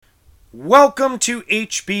Welcome to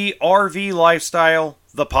HBRV Lifestyle,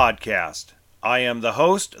 the podcast. I am the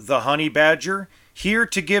host, the Honey Badger, here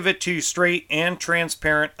to give it to you straight and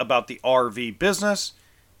transparent about the RV business,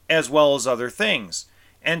 as well as other things.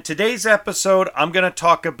 And today's episode, I'm going to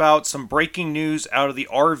talk about some breaking news out of the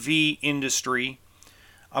RV industry.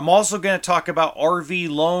 I'm also going to talk about RV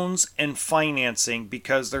loans and financing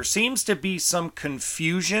because there seems to be some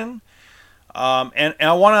confusion. And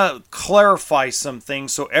I want to clarify some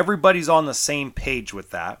things so everybody's on the same page with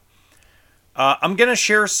that. I'm going to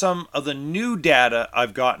share some of the new data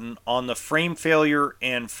I've gotten on the frame failure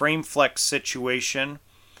and frame flex situation.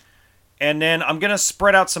 And then I'm going to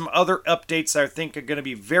spread out some other updates that I think are going to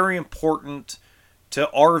be very important to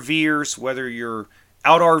RVers, whether you're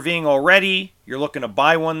out RVing already, you're looking to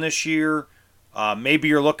buy one this year, maybe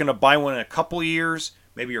you're looking to buy one in a couple years,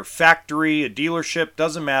 maybe your factory, a dealership,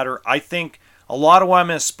 doesn't matter. I think a lot of what I'm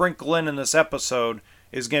going to sprinkle in this episode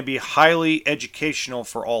is going to be highly educational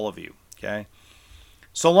for all of you. Okay,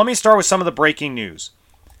 so let me start with some of the breaking news.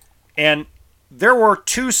 And there were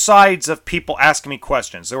two sides of people asking me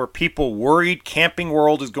questions. There were people worried Camping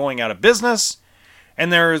World is going out of business,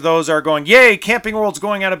 and there are those that are going, yay, Camping World's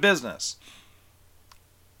going out of business.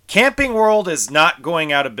 Camping World is not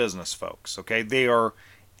going out of business, folks. Okay, they are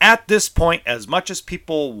at this point, as much as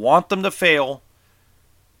people want them to fail,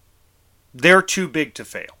 they're too big to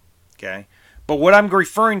fail. Okay, but what I'm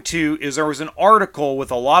referring to is there was an article with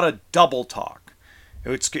a lot of double talk.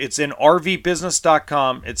 It's in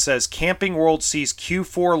RVbusiness.com. It says Camping World sees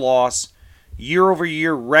Q4 loss,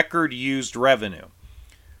 year-over-year record used revenue.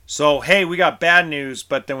 So, hey, we got bad news,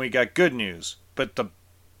 but then we got good news. But the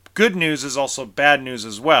good news is also bad news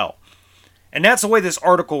as well. And that's the way this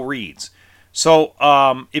article reads. So,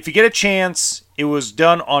 if you get a chance, it was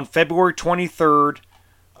done on February 23rd.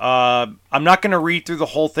 I'm not going to read through the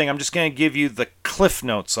whole thing. I'm just going to give you the cliff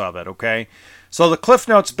notes of it, okay? So the cliff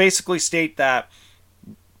notes basically state that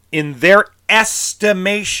in their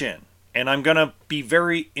estimation, and I'm going to be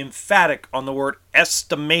very emphatic on the word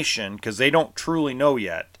estimation because they don't truly know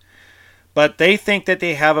yet, but they think that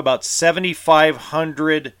they have about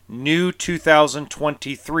 7,500 new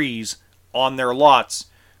 2023s on their lots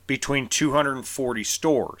between 240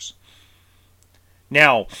 stores.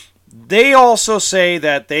 Now, they also say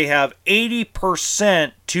that they have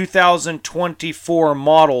 80% 2024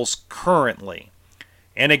 models currently.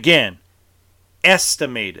 And again,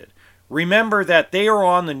 estimated. Remember that they are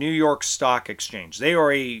on the New York Stock Exchange. They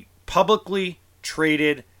are a publicly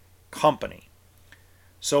traded company.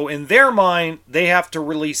 So in their mind, they have to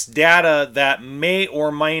release data that may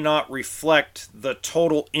or may not reflect the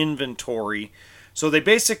total inventory. So they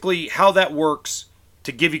basically, how that works,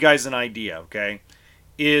 to give you guys an idea, okay,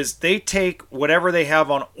 is they take whatever they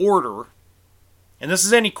have on order, and this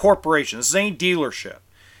is any corporation, this is any dealership.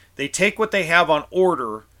 They take what they have on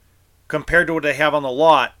order compared to what they have on the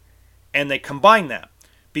lot, and they combine that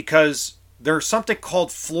because there's something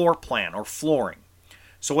called floor plan or flooring.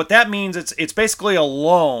 So what that means, it's basically a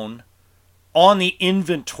loan on the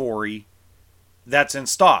inventory that's in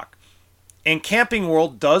stock. And Camping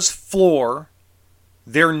World does floor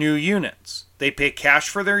their new units. They pay cash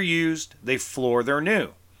for their used, they floor their new.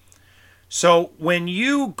 So when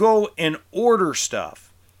you go and order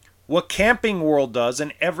stuff, what Camping World does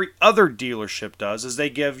and every other dealership does is they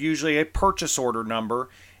give usually a purchase order number,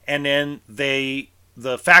 and then the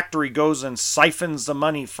factory goes and siphons the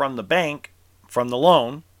money from the bank, from the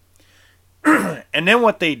loan. And then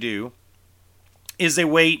what they do is they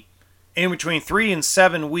wait in between 3 and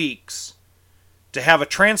 7 weeks to have a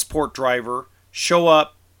transport driver show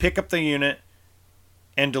up, pick up the unit,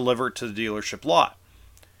 and deliver it to the dealership lot.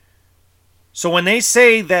 So when they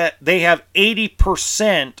say that they have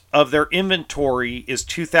 80% of their inventory is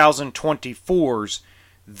 2024s,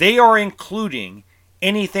 they are including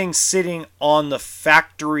anything sitting on the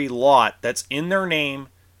factory lot that's in their name,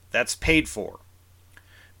 that's paid for.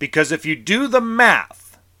 Because if you do the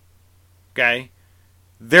math, okay,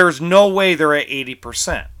 there's no way they're at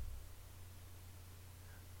 80%.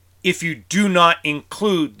 If you do not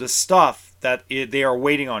include the stuff that they are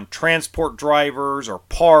waiting on transport drivers or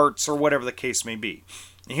parts or whatever the case may be.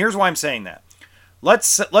 And here's why I'm saying that.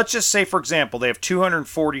 Let's just say, for example, they have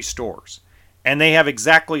 240 stores and they have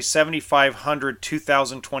exactly 7,500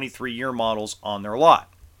 2023 year models on their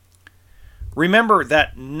lot. Remember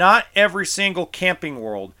that not every single Camping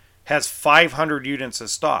World has 500 units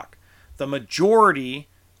of stock. The majority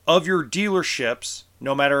of your dealerships,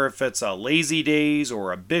 no matter if it's a Lazy Days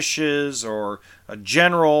or a Bish's or a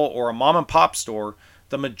General or a mom and pop store,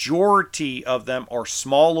 the majority of them are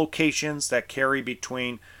small locations that carry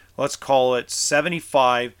between, let's call it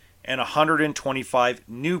 75 and 125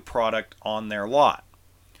 new product on their lot.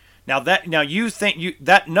 Now you think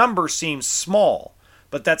that number seems small,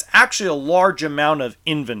 but that's actually a large amount of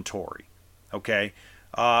inventory. Okay,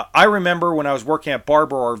 I remember when I was working at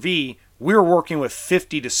Barber RV, we were working with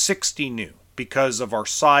 50 to 60 new because of our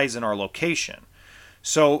size and our location.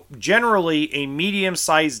 So generally, a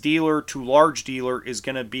medium-sized dealer to large dealer is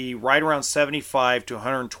going to be right around 75 to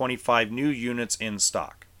 125 new units in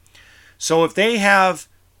stock. So if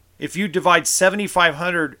you divide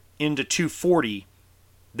 7,500 into 240,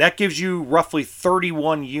 that gives you roughly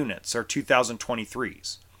 31 units, or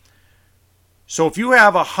 2023s. So if you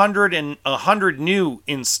have 100 new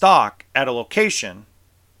in stock at a location,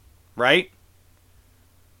 right?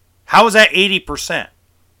 How is that 80%?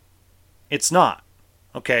 It's not.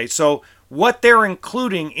 Okay, so what they're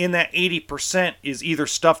including in that 80% is either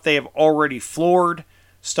stuff they have already floored,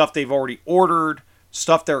 stuff they've already ordered,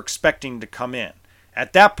 stuff they're expecting to come in.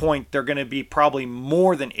 At that point, they're going to be probably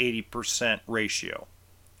more than 80% ratio.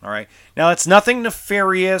 All right. Now, that's nothing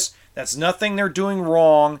nefarious. That's nothing they're doing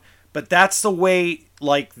wrong. But that's the way,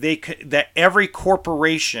 that every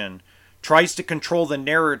corporation tries to control the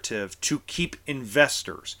narrative to keep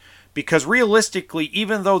investors. Because realistically,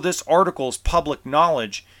 even though this article is public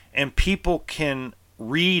knowledge and people can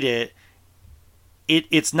read it,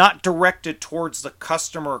 it's not directed towards the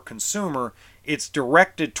customer or consumer. It's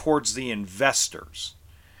directed towards the investors.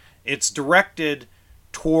 It's directed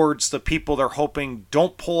towards the people they're hoping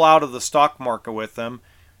don't pull out of the stock market with them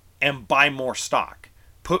and buy more stock.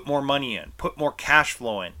 Put more money in. Put more cash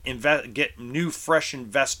flow in. Get new, fresh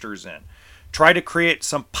investors in. Try to create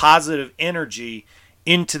some positive energy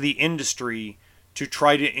into the industry to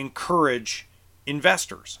try to encourage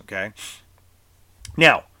investors. Okay.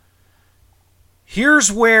 Now,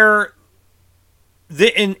 here's where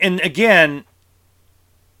and again,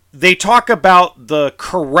 they talk about the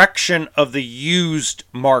correction of the used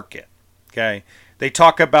market. Okay. They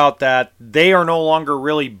talk about that they are no longer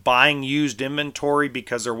really buying used inventory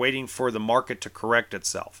because they're waiting for the market to correct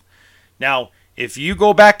itself. Now, if you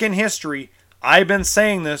go back in history, I've been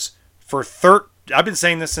saying this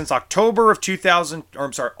since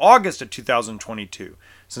August of 2022.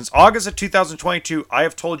 Since August of 2022, I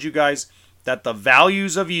have told you guys that the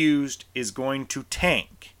values of used is going to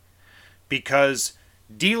tank because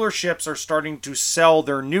dealerships are starting to sell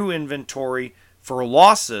their new inventory for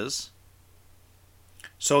losses.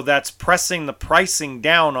 So that's pressing the pricing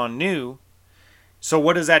down on new. So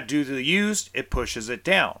what does that do to the used? It pushes it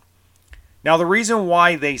down. Now, the reason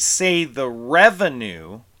why they say the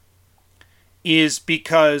revenue is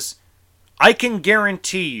because I can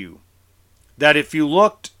guarantee you that if you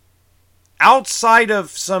looked outside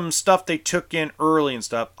of some stuff they took in early and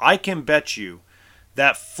stuff, I can bet you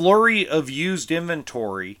that flurry of used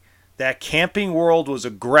inventory that Camping World was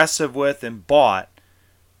aggressive with and bought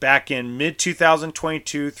back in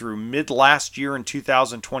mid-2022 through mid-last year in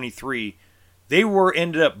 2023, they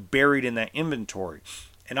ended up buried in that inventory.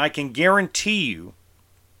 And I can guarantee you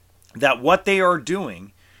that what they are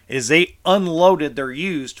doing is they unloaded their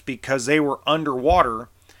used because they were underwater.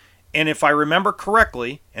 And if I remember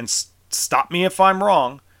correctly, and stop me if I'm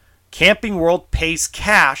wrong, Camping World pays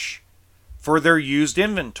cash for their used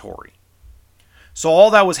inventory. So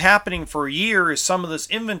all that was happening for a year is some of this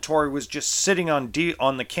inventory was just sitting on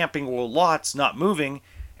the Camping World lots, not moving,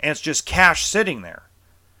 and it's just cash sitting there.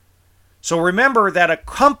 So remember that a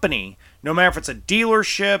company, no matter if it's a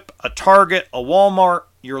dealership, a Target, a Walmart,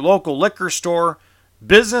 your local liquor store,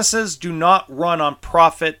 businesses do not run on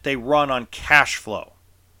profit, they run on cash flow.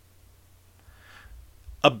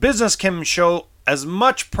 A business can show as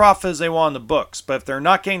much profit as they want on the books, but if they're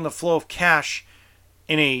not getting the flow of cash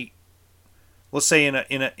in a, let's say in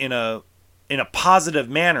a positive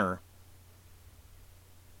manner,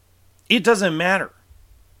 it doesn't matter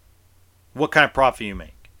what kind of profit you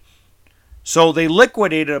make. So they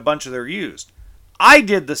liquidated a bunch of their used. I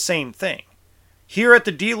did the same thing. Here at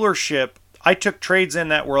the dealership, I took trades in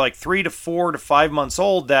that were like 3 to 4 to 5 months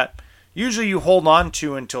old that usually you hold on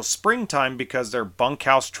to until springtime because they're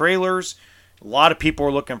bunkhouse trailers. A lot of people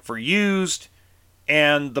are looking for used,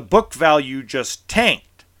 and the book value just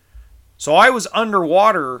tanked. So I was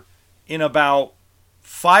underwater in about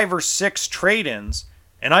 5 or 6 trade-ins,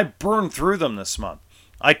 and I burned through them this month.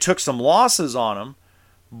 I took some losses on them,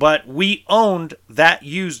 but we owned that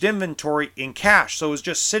used inventory in cash. So it was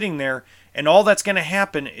just sitting there, and all that's going to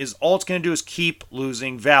happen is all it's going to do is keep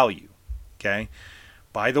losing value. Okay?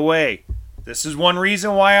 By the way, this is one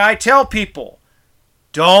reason why I tell people,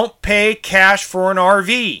 don't pay cash for an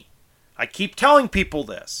RV. I keep telling people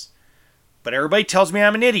this, but everybody tells me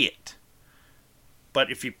I'm an idiot. But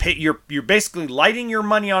if you pay, you're basically lighting your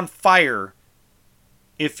money on fire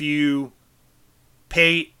if you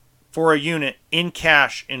pay for a unit in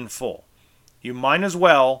cash in full. You might as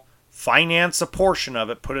well finance a portion of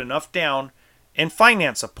it, put enough down, and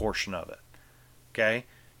finance a portion of it. Okay?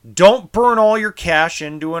 Don't burn all your cash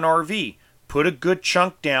into an RV. Put a good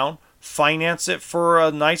chunk down, finance it for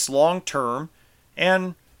a nice long term,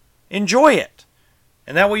 and enjoy it.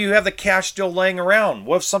 And that way you have the cash still laying around.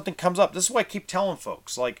 What if something comes up? This is what I keep telling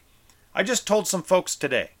folks. Like, I just told some folks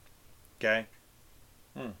today. Okay?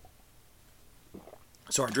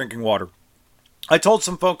 Sorry, drinking water. I told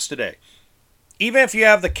some folks today. Even if you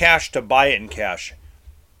have the cash to buy it in cash,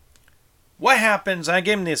 what happens? I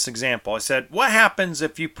gave them this example. I said, what happens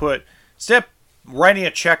if you put, instead of writing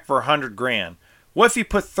a check for $100,000, what if you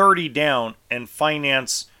put 30 down and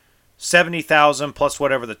finance 70,000 plus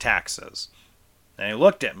whatever the tax is? And he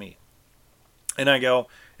looked at me and I go,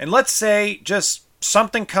 and let's say just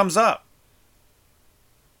something comes up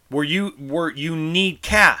where you need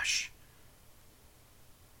cash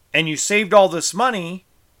and you saved all this money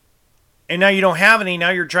and now you don't have any. Now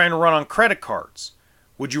you're trying to run on credit cards.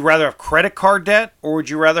 Would you rather have credit card debt or would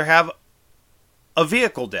you rather have a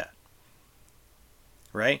vehicle debt?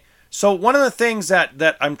 Right? So one of the things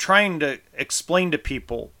that I'm trying to explain to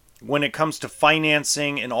people when it comes to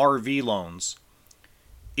financing and RV loans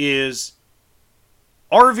is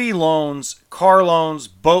RV loans, car loans,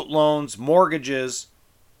 boat loans, mortgages.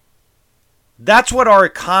 That's what our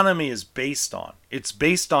economy is based on. It's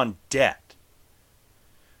based on debt.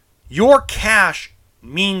 Your cash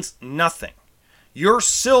means nothing. Your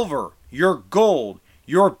silver, your gold,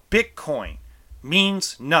 your Bitcoin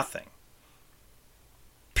means nothing.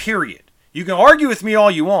 Period. You can argue with me all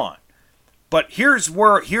you want, but here's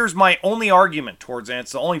my only argument towards it.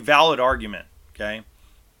 It's the only valid argument, okay?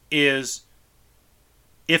 Is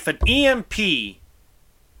if an EMP,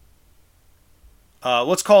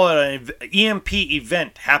 let's call it an EMP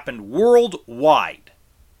event, happened worldwide,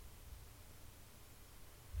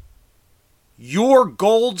 your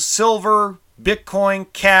gold, silver, Bitcoin,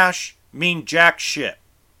 cash mean jack shit.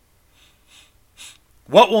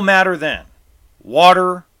 What will matter then?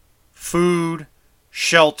 Water, food,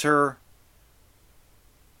 shelter.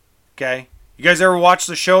 Okay? You guys ever watch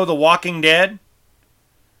the show The Walking Dead?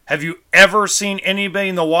 Have you ever seen anybody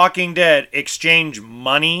in The Walking Dead exchange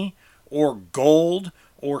money or gold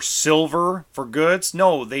or silver for goods?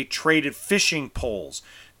 No, they traded fishing poles.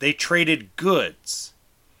 They traded goods.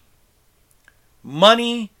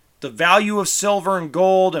 Money, the value of silver and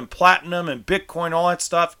gold and platinum and Bitcoin, all that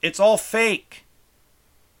stuff, it's all fake.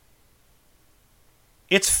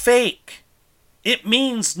 It's fake. It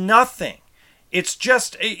means nothing. It's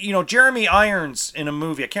just, Jeremy Irons in a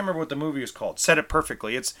movie, I can't remember what the movie was called, said it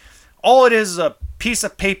perfectly. All it is a piece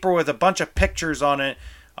of paper with a bunch of pictures on it,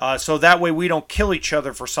 so that way we don't kill each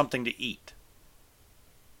other for something to eat.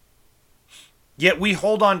 Yet we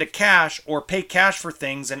hold on to cash or pay cash for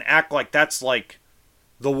things and act like that's like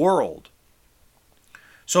the world.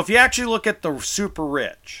 So if you actually look at the super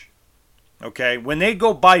rich, okay, when they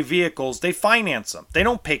go buy vehicles, they finance them. They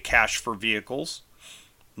don't pay cash for vehicles.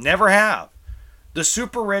 Never have. The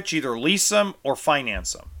super rich either lease them or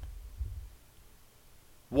finance them.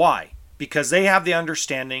 Why? Because they have the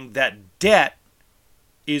understanding that debt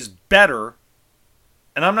is better.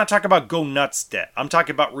 And I'm not talking about go nuts debt. I'm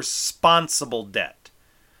talking about responsible debt.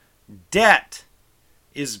 Debt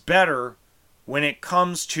is better when it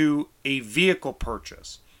comes to a vehicle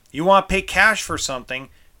purchase. You want to pay cash for something,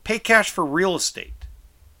 pay cash for real estate.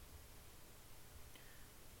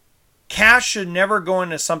 Cash should never go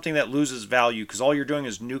into something that loses value because all you're doing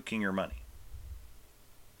is nuking your money.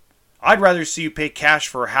 I'd rather see you pay cash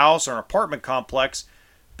for a house or an apartment complex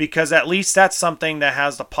because at least that's something that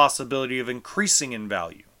has the possibility of increasing in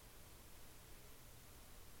value.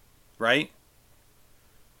 Right?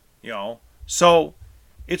 So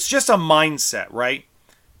it's just a mindset, right?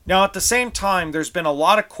 Now, at the same time, there's been a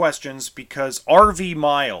lot of questions because RV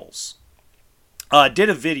Miles did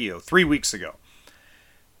a video 3 weeks ago.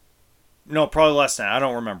 No, probably less than that. I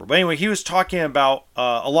don't remember. But anyway, he was talking about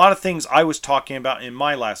a lot of things I was talking about in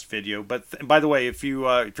my last video. But by the way, if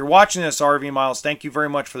you're watching this, RV Miles, thank you very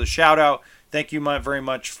much for the shout out. Thank you very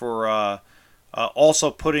much for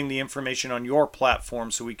also putting the information on your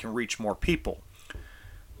platform so we can reach more people.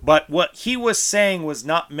 But what he was saying was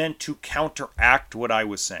not meant to counteract what I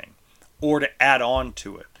was saying or to add on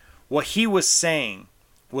to it. What he was saying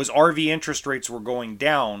was RV interest rates were going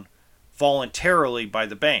down voluntarily by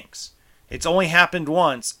the banks. It's only happened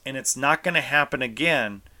once, and it's not going to happen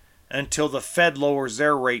again until the Fed lowers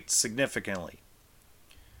their rate significantly.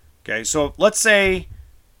 Okay, so let's say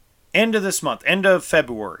end of this month, end of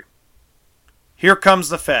February, here comes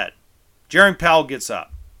the Fed. Jerome Powell gets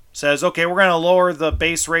up, says, okay, we're going to lower the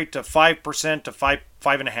base rate to 5% to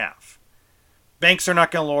 5.5%. Banks are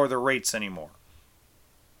not going to lower their rates anymore.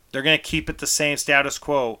 They're going to keep it the same status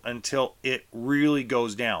quo until it really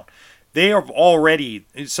goes down. They have already,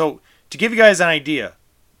 so to give you guys an idea,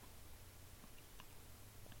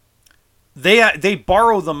 they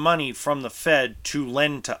borrow the money from the Fed to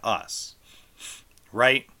lend to us,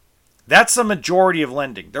 right? That's the majority of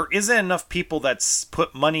lending. There isn't enough people that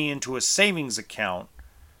put money into a savings account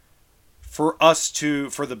for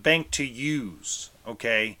the bank to use,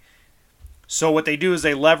 okay? So what they do is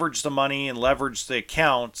they leverage the money and leverage the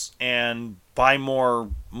accounts and buy more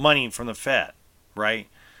money from the Fed, right?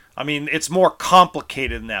 I mean, it's more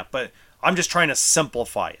complicated than that, but I'm just trying to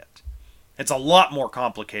simplify it. It's a lot more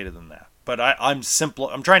complicated than that, but I'm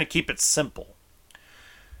trying to keep it simple.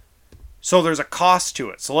 So there's a cost to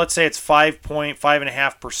it. So let's say it's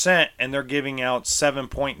 5.5% and they're giving out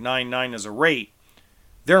 7.99 as a rate.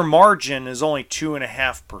 Their margin is only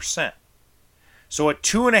 2.5%. So at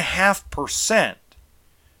 2.5%,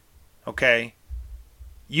 okay,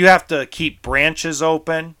 you have to keep branches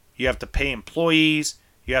open, you have to pay employees,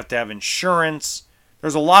 you have to have insurance.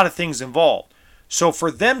 There's a lot of things involved. So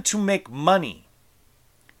for them to make money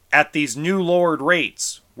at these new lowered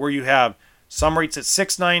rates, where you have some rates at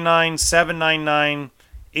 6.99, 7.99,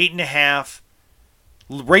 8.5,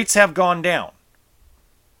 rates have gone down.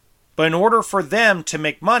 But in order for them to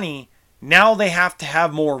make money, now they have to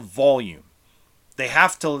have more volume. They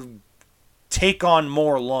have to take on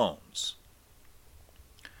more loans.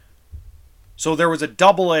 So there was a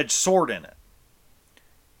double-edged sword in it.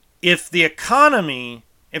 If the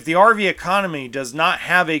RV economy does not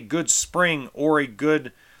have a good spring or a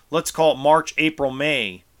good, let's call it March, April,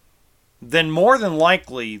 May, then more than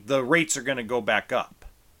likely the rates are going to go back up.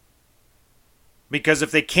 Because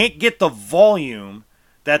if they can't get the volume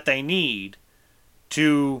that they need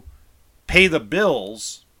to pay the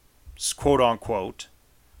bills, quote unquote,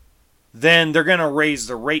 then they're going to raise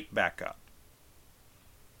the rate back up.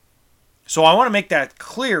 So I want to make that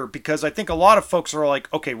clear because I think a lot of folks are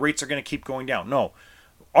like, okay, rates are going to keep going down. No,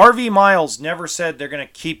 RV Miles never said they're going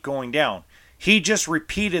to keep going down. He just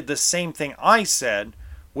repeated the same thing I said,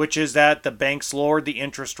 which is that the banks lowered the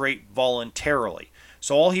interest rate voluntarily.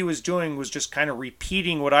 So all he was doing was just kind of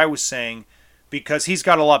repeating what I was saying because he's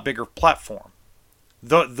got a lot bigger platform.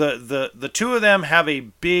 The two of them have a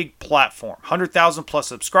big platform, 100,000 plus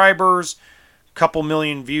subscribers, a couple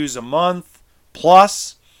million views a month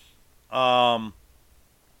plus. So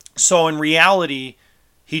in reality,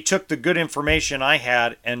 he took the good information I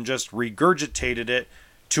had and just regurgitated it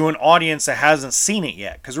to an audience that hasn't seen it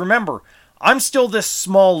yet. Because remember, I'm still this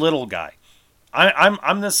small little guy.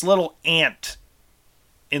 I'm this little ant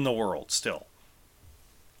in the world still.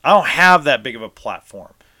 I don't have that big of a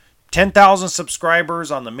platform. 10,000 subscribers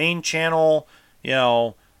on the main channel. You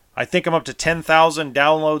know, I think I'm up to 10,000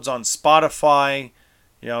 downloads on Spotify.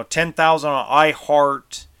 10,000 on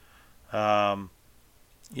iHeart. And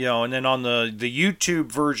then on the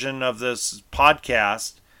YouTube version of this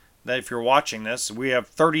podcast, that if you're watching this, we have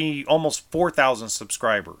almost 4,000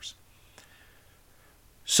 subscribers.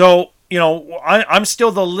 So, I'm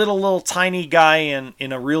still the little tiny guy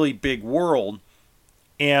in a really big world,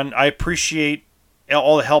 and I appreciate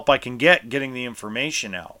all the help I can get getting the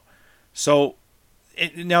information out. So,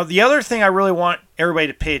 now the other thing I really want everybody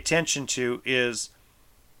to pay attention to is,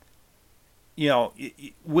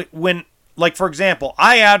 when, like for example,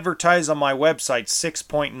 I advertise on my website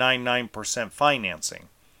 6.99% financing.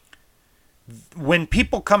 When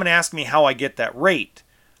people come and ask me how I get that rate,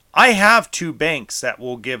 I have two banks that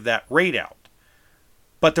will give that rate out.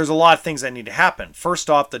 But there's a lot of things that need to happen. First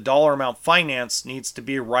off, the dollar amount finance needs to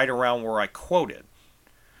be right around where I quoted.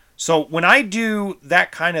 So when I do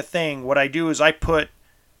that kind of thing, what I do is when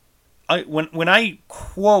I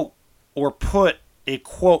quote or put a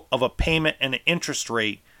quote of a payment and an interest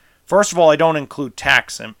rate, first of all, I don't include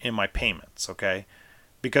tax in my payments, okay?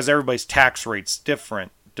 Because everybody's tax rate's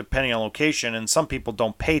different depending on location, and some people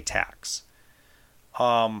don't pay tax.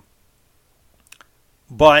 But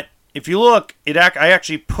if you look, I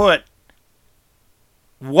actually put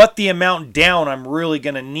what the amount down I'm really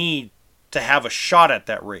going to need to have a shot at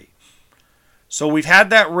that rate. So we've had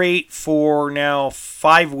that rate for now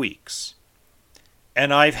 5 weeks.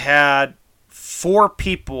 And I've had 4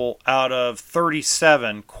 people out of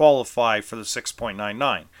 37 qualify for the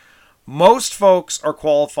 6.99. Most folks are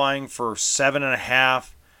qualifying for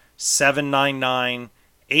 7.5, 7.99,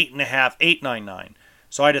 8.5, 8.99.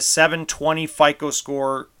 So I had a 720 FICO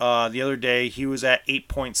score the other day. He was at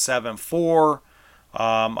 8.74.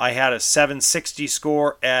 I had a 760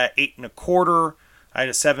 score at 8.25. I had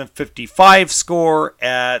a 755 score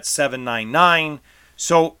at 799.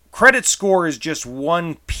 So credit score is just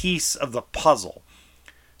one piece of the puzzle.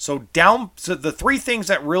 So the three things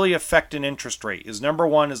that really affect an interest rate is, number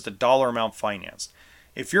one is the dollar amount financed.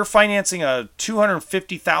 If you're financing a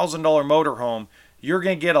 $250,000 motorhome, you're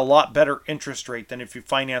going to get a lot better interest rate than if you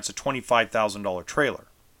finance a $25,000 trailer.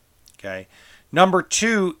 Okay. Number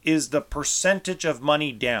two is the percentage of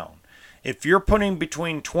money down. If you're putting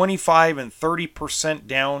between 25 and 30%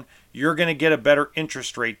 down, you're going to get a better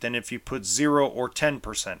interest rate than if you put 0 or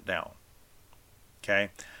 10% down.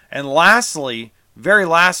 Okay. And lastly, very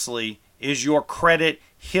lastly, is your credit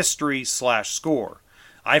history / score.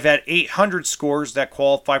 I've had 800 scores that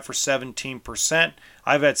qualify for 17%.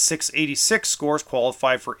 I've had 686 scores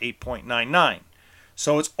qualify for 8.99.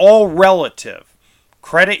 So it's all relative.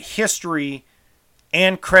 Credit history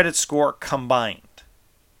and credit score combined.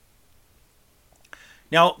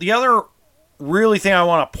 Now, the other really thing I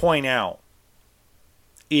want to point out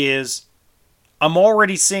is I'm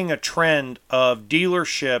already seeing a trend of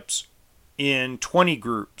dealerships in 20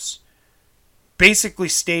 groups basically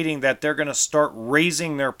stating that they're going to start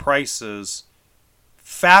raising their prices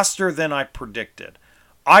faster than I predicted.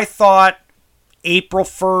 I thought April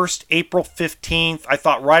 1st, April 15th, I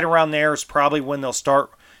thought right around there is probably when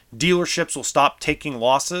dealerships will stop taking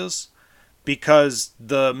losses, because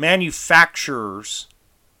the manufacturers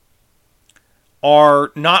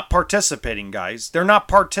are not participating, guys. They're not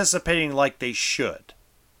participating like they should.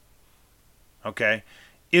 Okay?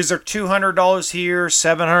 Is there $200 here,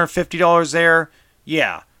 $750 there?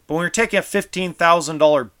 Yeah. But when you're taking a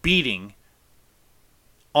 $15,000 beating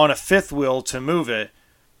on a fifth wheel to move it,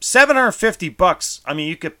 $750, I mean,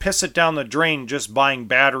 you could piss it down the drain just buying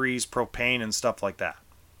batteries, propane, and stuff like that.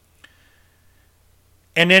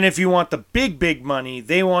 And then if you want the big money,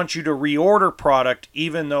 they want you to reorder product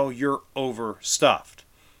even though you're overstuffed.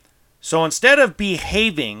 So instead of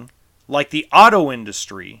behaving like the auto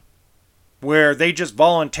industry, where they just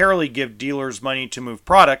voluntarily give dealers money to move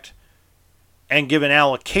product and give an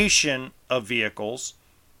allocation of vehicles,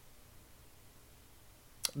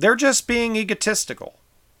 they're just being egotistical.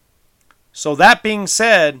 So that being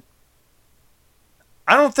said,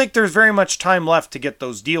 I don't think there's very much time left to get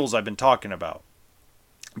those deals I've been talking about.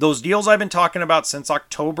 Those deals I've been talking about since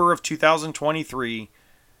October of 2023,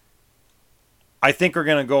 I think are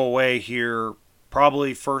going to go away here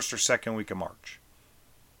probably first or second week of March.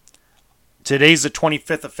 Today's the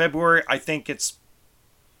 25th of February. I think you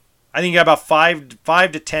got about 5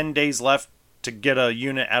 to 10 days left to get a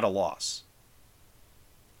unit at a loss.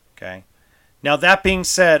 Okay. Now, that being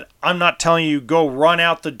said, I'm not telling you go run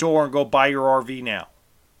out the door and go buy your RV now.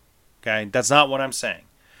 Okay. That's not what I'm saying.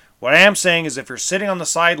 What I am saying is if you're sitting on the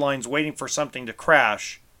sidelines waiting for something to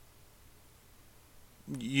crash,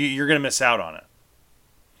 you're going to miss out on it.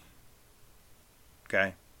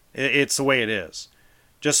 Okay. It's the way it is.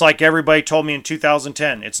 Just like everybody told me in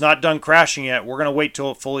 2010, it's not done crashing yet. We're going to wait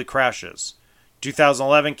till it fully crashes.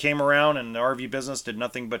 2011 came around and the RV business did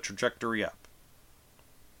nothing but trajectory up.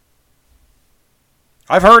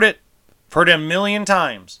 I've heard it. I've heard it a million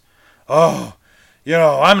times. Oh,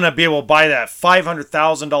 I'm going to be able to buy that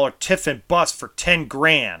 $500,000 Tiffin bus for 10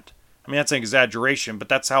 grand. I mean, that's an exaggeration, but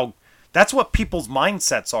that's what people's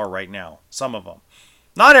mindsets are right now. Some of them.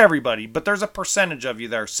 Not everybody, but there's a percentage of you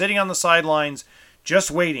that are sitting on the sidelines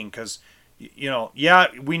just waiting because, yeah,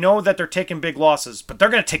 we know that they're taking big losses, but they're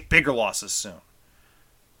going to take bigger losses soon.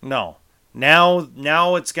 No. Now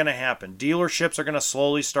it's going to happen. Dealerships are going to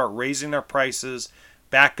slowly start raising their prices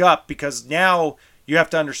back up because now you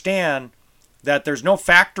have to understand that there's no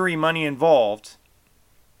factory money involved.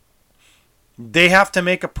 They have to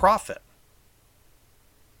make a profit.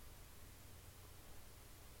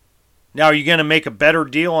 Now, are you going to make a better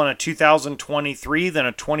deal on a 2023 than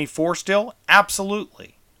a 24 still?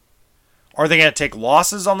 Absolutely. Are they going to take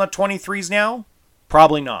losses on the 23s now?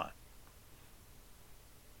 Probably not.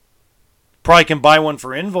 Probably can buy one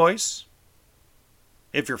for invoice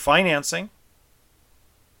if you're financing.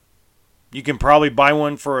 You can probably buy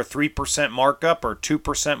one for a 3% markup or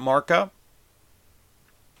 2% markup.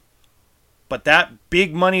 But that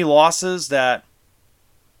big money losses that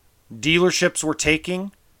dealerships were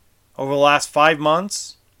taking over the last 5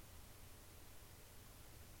 months,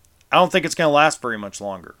 I don't think it's going to last very much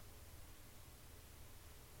longer.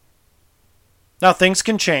 Now, things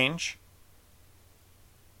can change,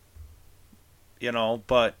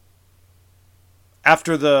 but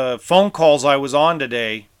after the phone calls I was on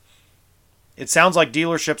today, it sounds like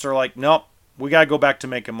dealerships are like, nope, we got to go back to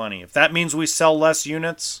making money. If that means we sell less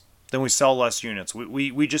units, then we sell less units.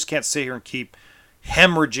 We just can't sit here and keep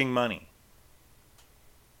hemorrhaging money.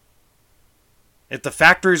 If the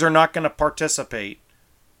factories are not going to participate,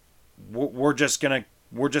 we're just gonna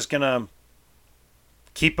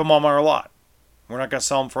keep them on our lot. We're not going to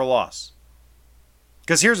sell them for a loss.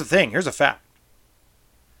 Because here's the thing. Here's a fact.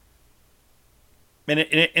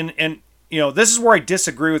 And this is where I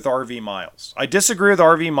disagree with RV Miles. I disagree with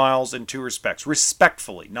RV Miles in two respects.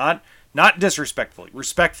 Respectfully, not disrespectfully.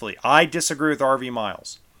 Respectfully, I disagree with RV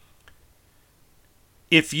Miles.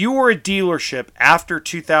 If you were a dealership after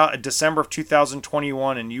December of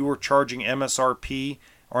 2021 and you were charging MSRP,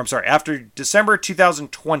 after December of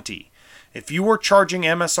 2020, if you were charging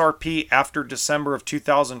MSRP after December of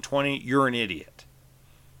 2020, you're an idiot.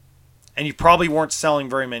 And you probably weren't selling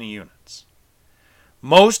very many units.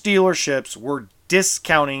 Most dealerships were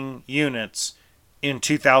discounting units in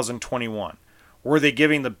 2021. Were they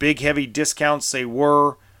giving the big heavy discounts they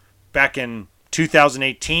were back in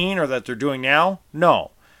 2018 or that they're doing now?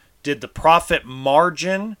 No. Did the profit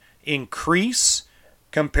margin increase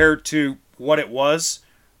compared to what it was,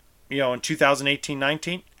 in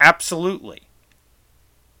 2018-19? Absolutely.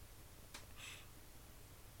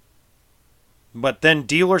 But then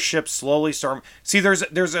dealerships slowly start. See, there's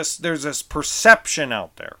this perception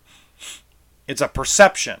out there. It's a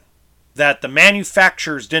perception that the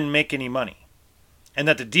manufacturers didn't make any money, and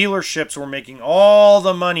that the dealerships were making all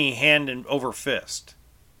the money hand and over fist.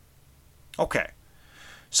 Okay,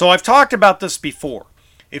 so I've talked about this before.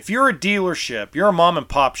 If you're a dealership, you're a mom and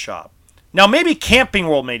pop shop. Now maybe Camping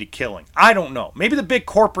World made a killing. I don't know. Maybe the big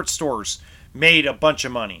corporate stores made a bunch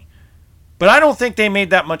of money, but I don't think they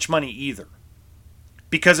made that much money either.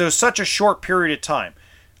 Because it was such a short period of time.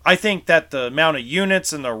 I think that the amount of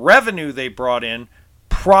units and the revenue they brought in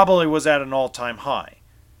probably was at an all-time high.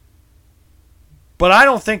 But I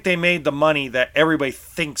don't think they made the money that everybody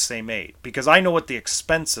thinks they made. Because I know what the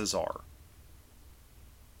expenses are.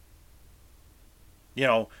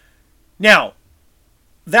 Now,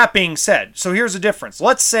 that being said, so here's the difference.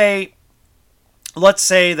 Let's say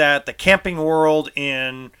that the Camping World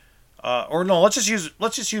in... let's just use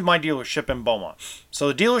my dealership in Beaumont.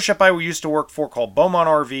 So the dealership I used to work for called Beaumont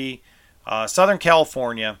RV, Southern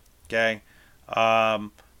California. Okay,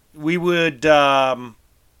 we would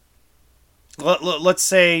let's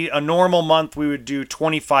say a normal month we would do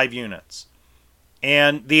 25 units,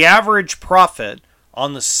 and the average profit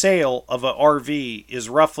on the sale of an RV is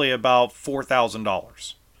roughly about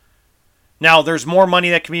 $4,000. Now, there's more money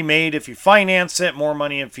that can be made if you finance it, more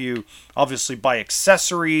money if you obviously buy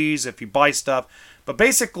accessories, if you buy stuff. But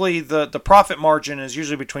basically, the profit margin is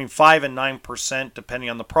usually between 5 and 9%, depending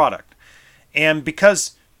on the product. And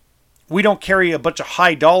because we don't carry a bunch of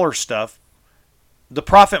high dollar stuff, the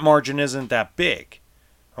profit margin isn't that big.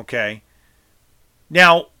 Okay?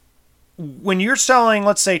 Now, when you're selling,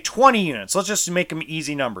 let's say 20 units, let's just make them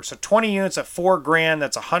easy numbers. So 20 units at $4,000,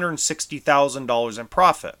 that's $160,000 in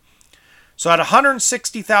profit. So at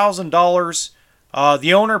 $160,000,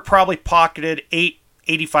 the owner probably pocketed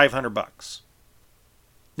 $8,500.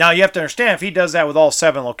 Now you have to understand, if he does that with all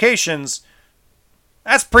 7 locations,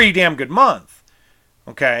 that's a pretty damn good month.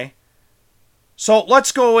 Okay, so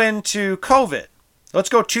let's go into COVID. Let's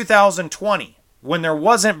go 2020, when there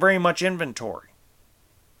wasn't very much inventory.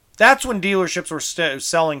 That's when dealerships were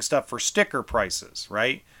selling stuff for sticker prices,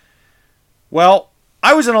 right? Well,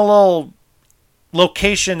 I was in a little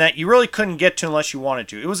location that you really couldn't get to unless you wanted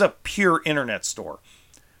to. It was a pure internet store.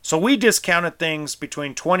 So we discounted things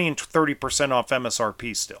between 20 and 30% off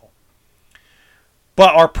MSRP still.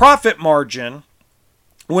 But our profit margin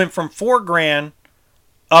went from $4,000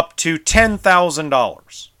 up to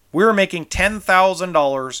 $10,000. We were making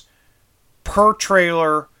 $10,000 per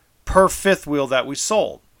trailer, per fifth wheel that we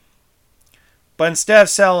sold. But instead of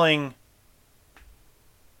selling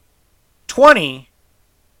 20,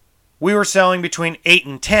 we were selling between 8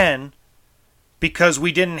 and 10 because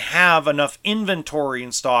we didn't have enough inventory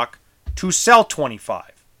in stock to sell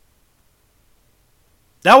 25.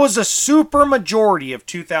 That was the super majority of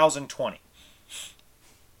 2020.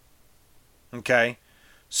 Okay?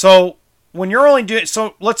 So when you're only doing,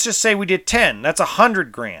 so let's just say we did 10, that's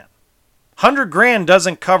 $100,000. $100,000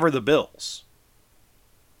 doesn't cover the bills.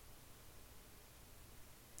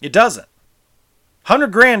 It doesn't.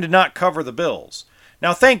 $100,000 did not cover the bills.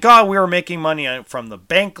 Now, thank God we were making money from the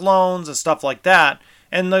bank loans and stuff like that,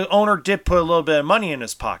 and the owner did put a little bit of money in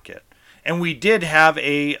his pocket. And we did have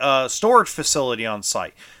a storage facility on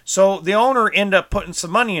site. So the owner ended up putting some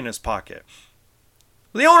money in his pocket.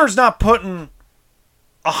 The owner's not putting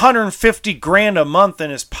 $150,000 a month in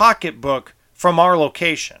his pocketbook from our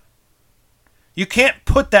location. You can't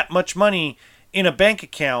put that much money in a bank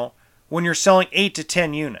account when you're selling 8 to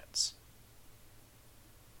 10 units.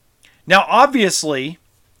 Now, obviously,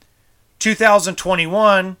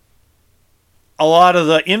 2021, a lot of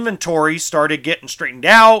the inventory started getting straightened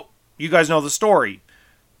out. You guys know the story.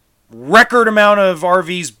 Record amount of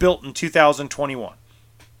RVs built in 2021.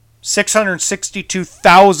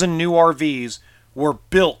 662,000 new RVs were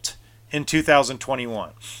built in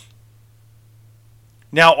 2021.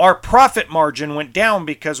 Now, our profit margin went down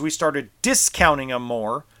because we started discounting them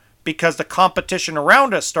more because the competition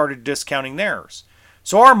around us started discounting theirs.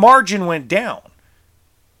 So our margin went down.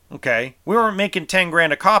 Okay? We weren't making 10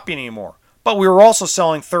 grand a copy anymore. But we were also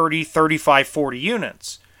selling 30, 35, 40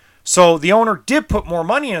 units. So the owner did put more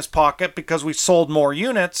money in his pocket because we sold more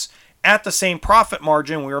units at the same profit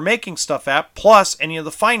margin we were making stuff at, plus any of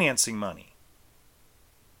the financing money.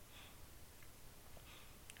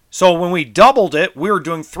 So when we doubled it, we were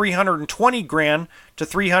doing $320 grand to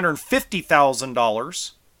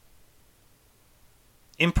 $350,000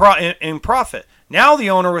 in profit. Now the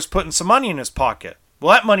owner was putting some money in his pocket.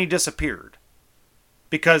 Well, that money disappeared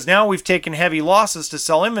because now we've taken heavy losses to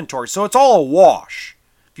sell inventory. So it's all a wash.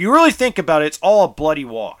 If you really think about it, it's all a bloody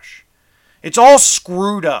wash. It's all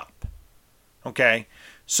screwed up. Okay?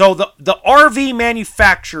 So the RV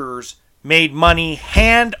manufacturers made money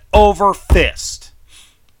hand over fist.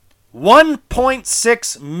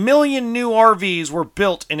 1.6 million new RVs were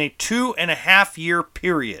built in a 2.5 year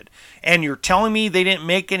period. And you're telling me they didn't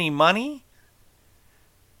make any money?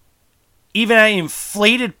 Even at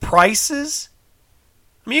inflated prices?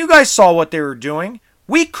 I mean, you guys saw what they were doing.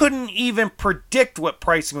 We couldn't even predict what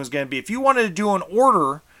pricing was going to be. If you wanted to do an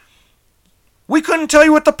order, we couldn't tell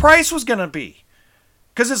you what the price was going to be.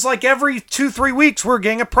 Because it's like every 2-3 weeks we're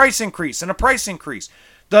getting a price increase and a price increase.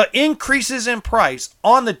 The increases in price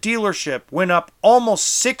on the dealership went up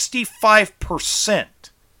almost 65%.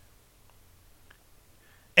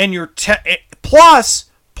 And your plus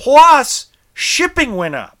shipping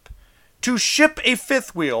went up. To ship a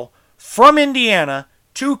fifth wheel from Indiana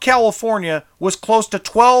to California was close to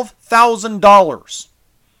 $12,000.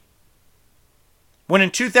 When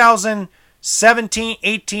in 2017,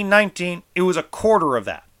 18, 19, it was a quarter of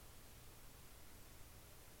that.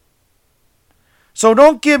 So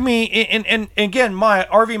don't give me, and again, my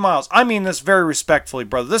RV Miles, I mean this very respectfully,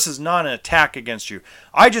 brother. This is not an attack against you.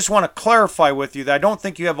 I just want to clarify with you that I don't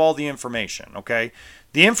think you have all the information, okay?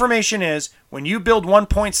 The information is, when you build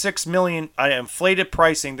 1.6 million at inflated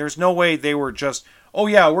pricing, there's no way they were just, oh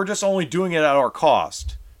yeah, we're just only doing it at our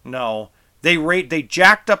cost. No. They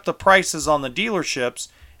jacked up the prices on the dealerships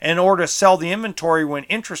in order to sell the inventory when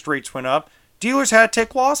interest rates went up. Dealers had to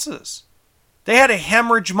take losses. They had to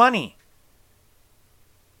hemorrhage money.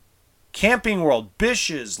 Camping World,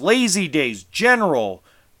 Bish's, Lazy Days, General,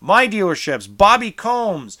 my dealerships, Bobby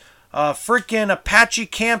Combs, freaking Apache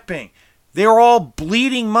Camping. They were all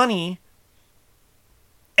bleeding money.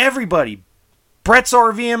 Everybody. Brett's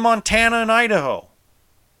RV in Montana and Idaho.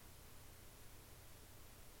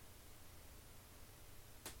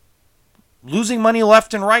 Losing money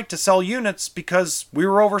left and right to sell units because we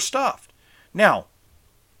were overstuffed. Now,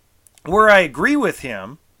 where I agree with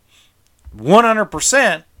him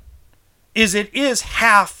 100% is it is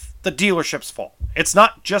half the dealership's fault. It's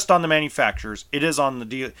not just on the manufacturers. It is on the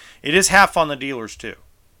deal. It is half on the dealers too.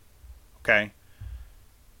 Okay?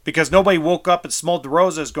 Because nobody woke up and smelled the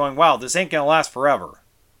roses going, wow, this ain't going to last forever.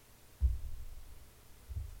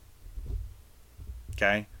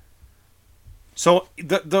 Okay? So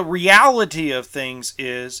the reality of things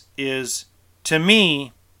is to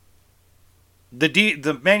me,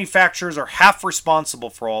 the manufacturers are half responsible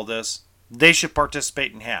for all this. They should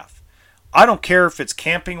participate in half. I don't care if it's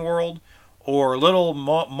Camping World or little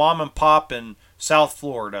mom and pop in South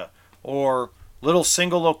Florida or little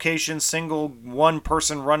single location, single one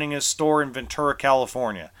person running his store in Ventura,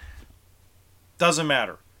 California. Doesn't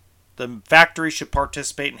matter. The factory should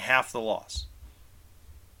participate in half the loss.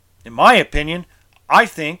 In my opinion, I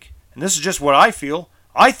think, and this is just what I feel,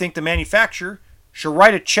 I think the manufacturer should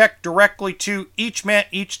write a check directly to each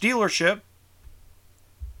dealership,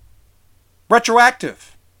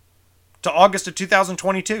 retroactive to August of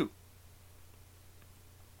 2022.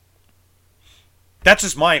 That's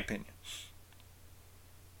just my opinion.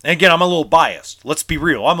 And again, I'm a little biased. Let's be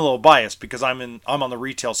real. I'm a little biased because I'm on the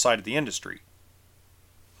retail side of the industry.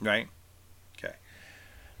 Right? Okay.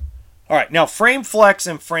 All right. Now, frame flex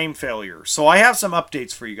and frame failure. So I have some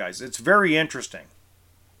updates for you guys. It's very interesting.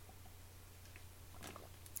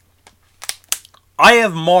 I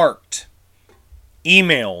have marked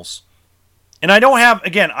emails, and I don't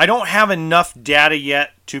have enough data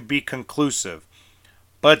yet to be conclusive.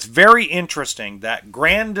 But it's very interesting that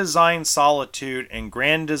Grand Design Solitude and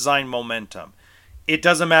Grand Design Momentum it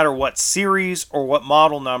doesn't matter what series or what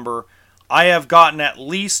model number, I have gotten at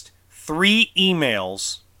least 3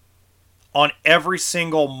 emails on every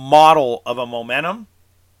single model of a Momentum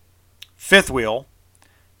fifth wheel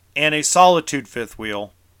and a Solitude fifth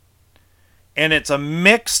wheel. And it's a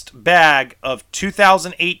mixed bag of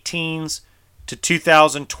 2018s to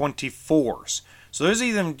 2024s. So there's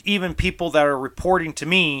even people that are reporting to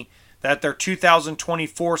me that their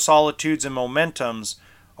 2024 Solitudes and Momentums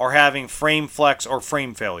are having frame flex or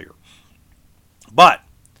frame failure. But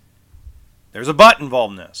there's a but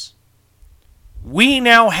involved in this. We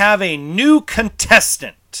now have a new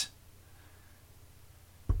contestant,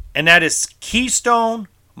 and that is Keystone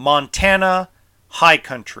Montana High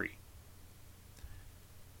Country.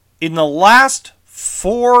 In the last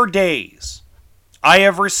 4 days, I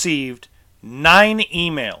have received 9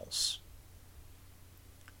 emails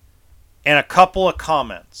and a couple of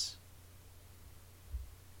comments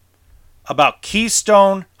about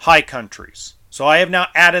Keystone High Countries. So I have now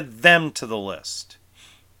added them to the list.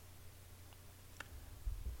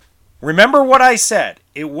 Remember what I said.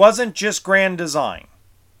 It wasn't just Grand Design.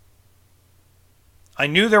 I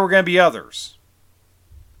knew there were going to be others.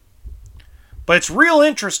 But it's real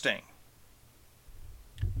interesting.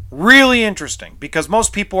 Really interesting. Because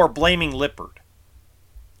most people are blaming Lippert.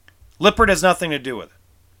 Lippert has nothing to do with it.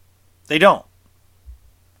 They don't.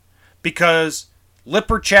 Because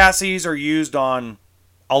Lippert chassis are used on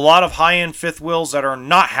a lot of high-end fifth wheels that are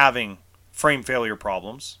not having frame failure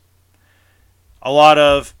problems. A lot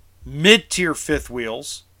of mid-tier fifth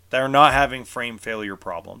wheels that are not having frame failure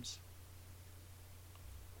problems.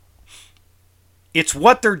 It's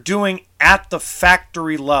what they're doing at the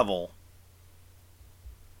factory level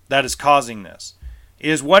that is causing this. It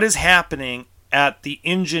is what is happening at the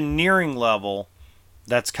engineering level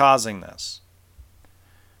that's causing this.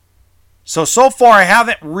 So far I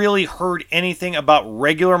haven't really heard anything about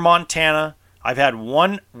regular Montana. I've had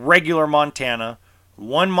one regular Montana,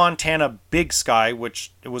 one Montana Big Sky,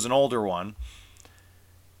 which it was an older one.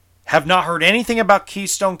 Have not heard anything about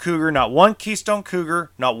Keystone Cougar. Not one Keystone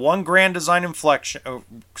Cougar. Not one Grand Design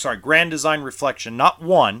Grand Design Reflection. Not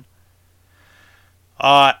one.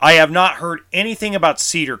 I have not heard anything about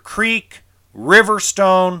Cedar Creek,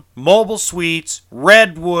 Riverstone, Mobile Suites,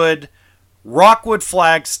 Redwood, Rockwood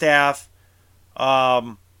Flagstaff.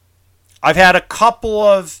 I've had a couple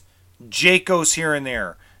of Jaycos here and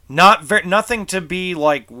there. Nothing to be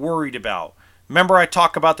like worried about. Remember I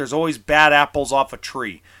talk about there's always bad apples off a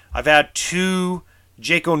tree. I've had 2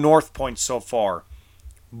 Jayco North Points so far.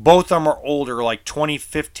 Both of them are older, like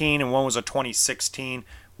 2015, and one was a 2016.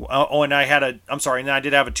 And I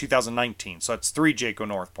did have a 2019. So it's 3 Jayco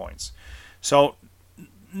North Points. So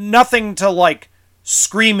nothing to like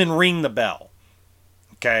scream and ring the bell.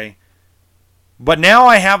 Okay. But now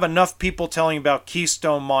I have enough people telling about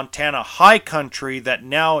Keystone Montana High Country that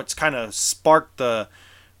now it's kind of sparked the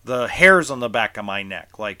hairs on the back of my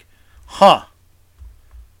neck. Like, huh.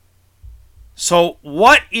 So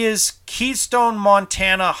what is Keystone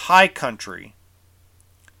Montana High Country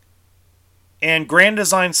and Grand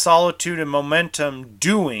Design Solitude and Momentum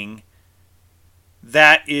doing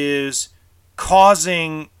that is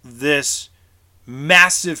causing this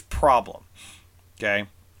massive problem? Okay.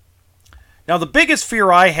 Now, the biggest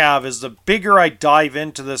fear I have is the bigger I dive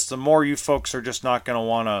into this, the more you folks are just not going to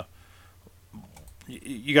want to,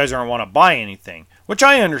 you guys aren't want to buy anything, which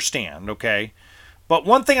I understand, okay? But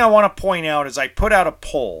one thing I want to point out is I put out a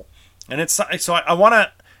poll, and so I want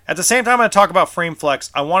to, at the same time I'm going to talk about frame flex,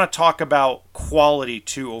 I want to talk about quality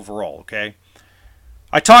too overall, okay?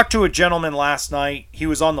 I talked to a gentleman last night. He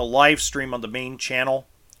was on the live stream on the main channel.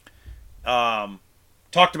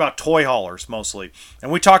 Talked about toy haulers mostly,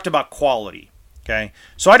 and we talked about quality, okay?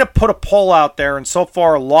 So I had to put a poll out there, and so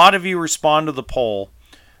far a lot of you respond to the poll.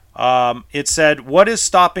 It said, what is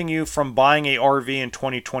stopping you from buying a RV in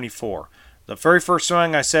 2024? The very first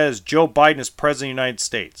thing I said is Joe Biden is president of the United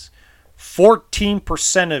States.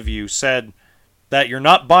 14% of you said that you're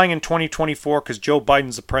not buying in 2024 because Joe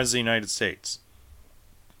Biden's the president of the United States.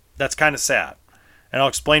 That's kind of sad, and I'll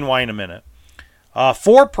explain why in a minute.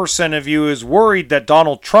 4% of you is worried that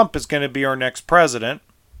Donald Trump is going to be our next president,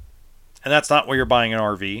 and that's not why you're buying an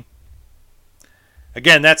RV.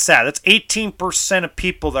 Again, that's sad. That's 18% of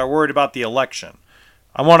people that are worried about the election.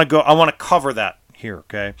 I want to cover that here,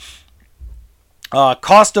 okay?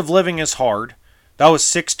 Cost of living is hard. That was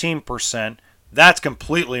 16%. That's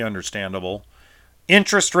completely understandable.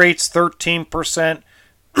 Interest rates 13%.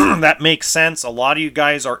 That makes sense. A lot of you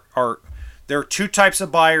guys are there are 2 types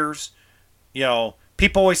of buyers. You know,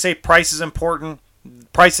 people always say price is important.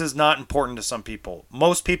 Price is not important to some people.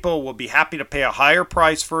 Most people will be happy to pay a higher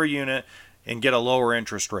price for a unit and get a lower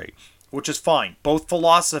interest rate, which is fine. Both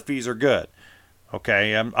philosophies are good.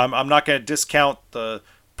 Okay, I'm not going to discount the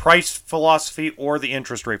price philosophy or the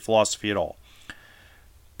interest rate philosophy at all.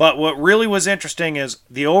 But what really was interesting is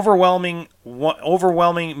the overwhelming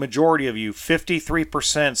majority of you,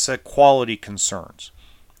 53%, said quality concerns.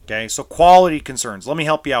 Okay, so quality concerns. Let me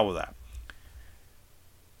help you out with that.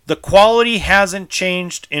 The quality hasn't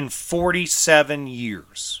changed in 47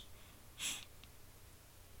 years.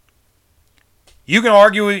 You can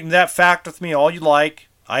argue that fact with me all you like.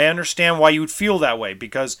 I understand why you would feel that way,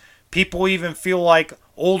 because people even feel like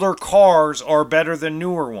older cars are better than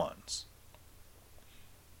newer ones.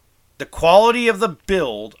 The quality of the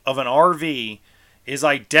build of an RV is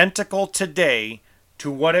identical today to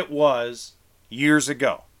what it was years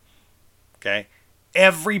ago. Okay?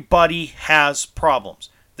 Everybody has problems.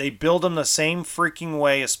 They build them the same freaking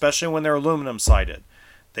way, especially when they're aluminum sided.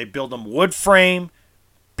 They build them wood frame,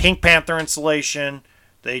 Pink Panther insulation.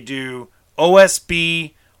 They do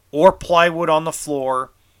OSB or plywood on the floor.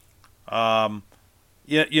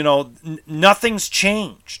 Nothing's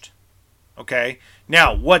changed. Okay?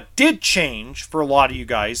 Now, what did change for a lot of you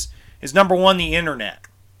guys is, number one, the internet.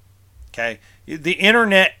 Okay? The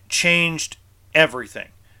internet changed everything,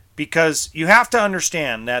 because you have to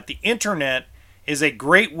understand that the internet is a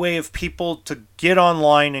great way of people to get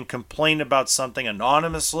online and complain about something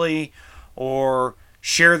anonymously, or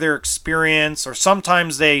share their experience, or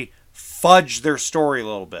sometimes they fudge their story a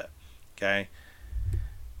little bit. Okay?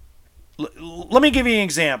 Let me give you an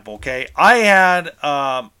example. Okay? I had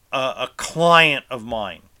a client of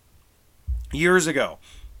mine years ago.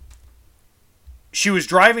 She was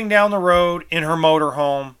driving down the road in her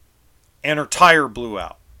motorhome and her tire blew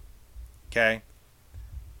out. Okay?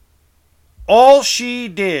 All she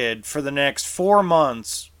did for the next 4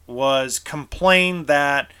 months was complain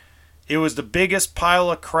that it was the biggest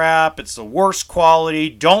pile of crap, it's the worst quality,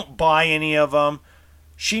 don't buy any of them.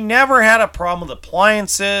 She never had a problem with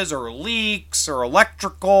appliances or leaks or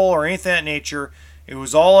electrical or anything of that nature. It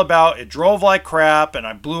was all about, it drove like crap and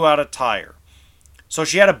I blew out a tire. So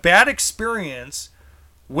she had a bad experience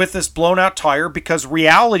with this blown out tire, because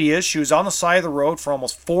reality is she was on the side of the road for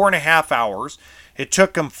almost 4.5 hours. It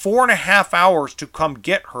took him 4.5 hours to come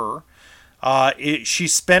get her. She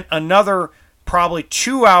spent another probably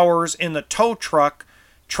 2 hours in the tow truck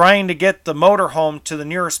trying to get the motorhome to the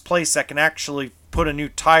nearest place that can actually put a new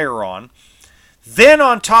tire on. Then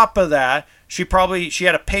on top of that, she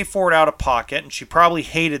had to pay for it out of pocket, and she probably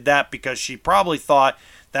hated that, because she probably thought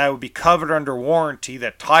that it would be covered under warranty,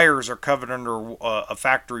 that tires are covered under a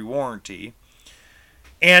factory warranty.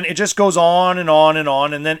 And it just goes on and on and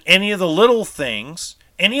on. And then any of the little things,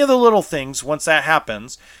 once that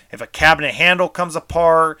happens, if a cabinet handle comes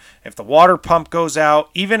apart, if the water pump goes out,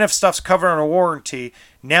 even if stuff's covered under warranty,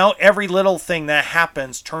 now every little thing that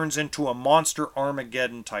happens turns into a monster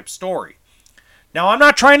Armageddon type story. Now, I'm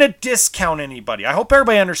not trying to discount anybody. I hope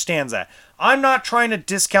everybody understands that. I'm not trying to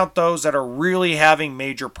discount those that are really having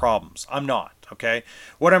major problems. I'm not, okay?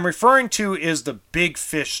 What I'm referring to is the big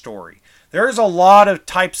fish story. There's a lot of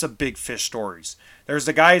types of big fish stories. There's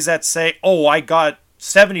the guys that say, oh, I got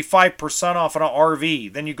 75% off on an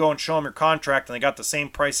RV. Then you go and show them your contract and they got the same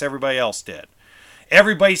price everybody else did.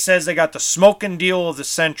 Everybody says they got the smoking deal of the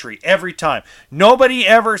century every time. Nobody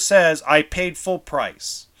ever says, I paid full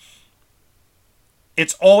price.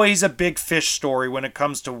 It's always a big fish story when it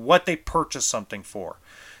comes to what they purchase something for.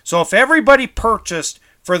 So if everybody purchased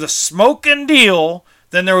for the smoking deal,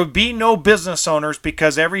 then there would be no business owners,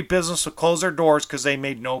 because every business would close their doors because they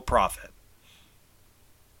made no profit.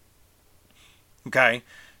 Okay?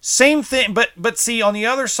 Same thing, but see, on the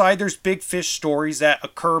other side, there's big fish stories that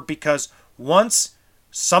occur because once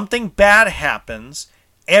something bad happens,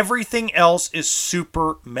 everything else is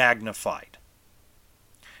super magnified.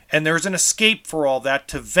 And there's an escape for all that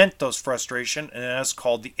to vent those frustrations, and that's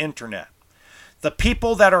called the internet. The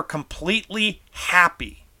people that are completely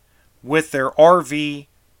happy with their RV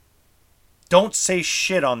don't say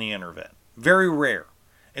shit on the internet. Very rare.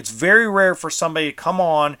 It's very rare for somebody to come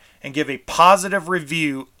on and give a positive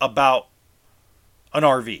review about an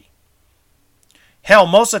RV. Hell,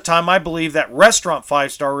 most of the time I believe that restaurant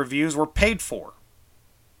 5-star reviews were paid for.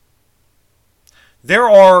 There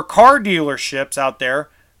are car dealerships out there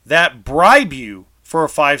that bribe you for a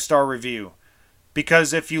 5-star review.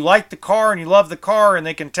 Because if you like the car and you love the car and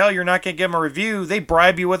they can tell you're not going to give them a review, they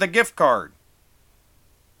bribe you with a gift card.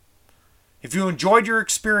 If you enjoyed your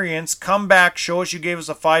experience, come back, show us you gave us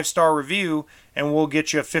a 5-star review, and we'll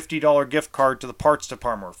get you a $50 gift card to the parts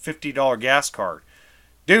department, or $50 gas card.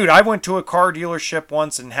 Dude, I went to a car dealership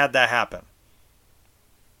once and had that happen.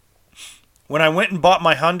 When I went and bought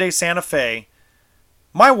my Hyundai Santa Fe,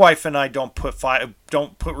 my wife and I don't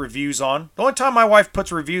put reviews on. The only time my wife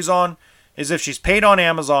puts reviews on is if she's paid on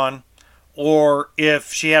Amazon, or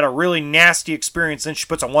if she had a really nasty experience, then she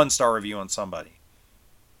puts a 1-star review on somebody.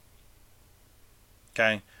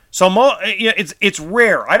 Okay? So it's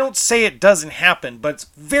rare. I don't say it doesn't happen, but it's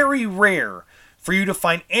very rare for you to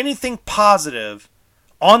find anything positive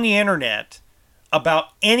on the internet about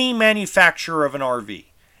any manufacturer of an RV.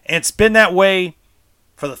 And it's been that way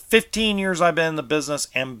for the 15 years I've been in the business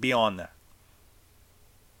and beyond that.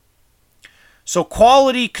 So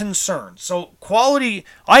quality concerns. So quality,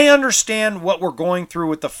 I understand what we're going through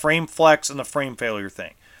with the frame flex and the frame failure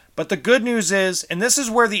thing. But the good news is, and this is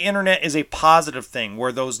where the internet is a positive thing,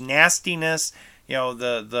 where those nastiness,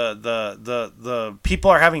 the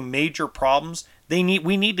people are having major problems, we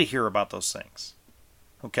need to hear about those things.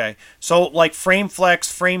 Okay? So like frame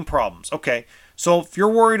flex, frame problems. Okay. So if you're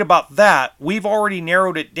worried about that, we've already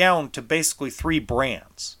narrowed it down to basically 3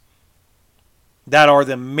 brands that are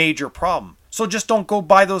the major problem. So just don't go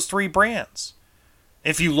buy those 3 brands.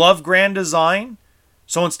 If you love Grand Design,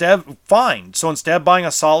 so instead of buying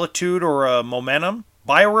a Solitude or a Momentum,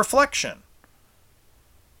 buy a Reflection.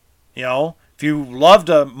 If you loved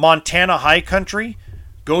a Montana High Country,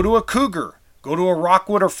 go to a Cougar, go to a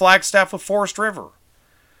Rockwood or Flagstaff with Forest River.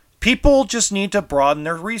 People just need to broaden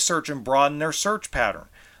their research and broaden their search pattern.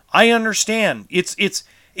 I understand. It's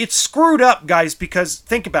screwed up, guys, because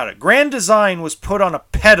think about it. Grand Design was put on a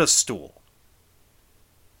pedestal.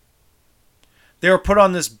 They were put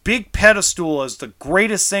on this big pedestal as the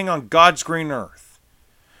greatest thing on God's green earth.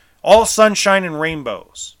 All sunshine and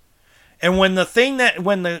rainbows. And when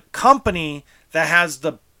the company that has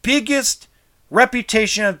the biggest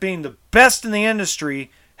reputation of being the best in the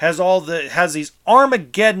industry has these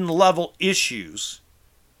Armageddon level issues,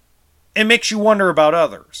 it makes you wonder about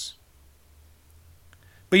others.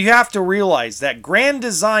 But you have to realize that Grand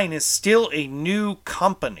Design is still a new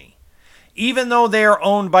company. Even though they are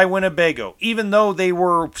owned by Winnebago, even though they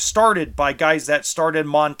were started by guys that started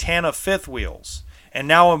Montana Fifth Wheels and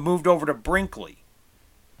now have moved over to Brinkley,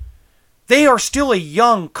 they are still a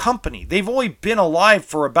young company. They've only been alive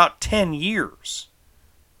for about 10 years.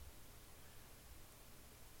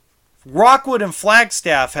 Rockwood and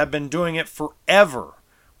Flagstaff have been doing it forever.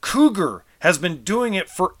 Cougar has been doing it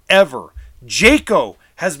forever. Jayco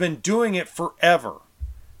has been doing it forever.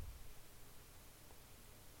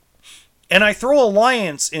 And I throw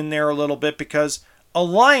Alliance in there a little bit because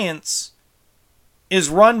Alliance is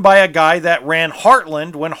run by a guy that ran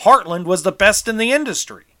Heartland when Heartland was the best in the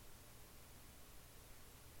industry.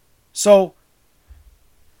 So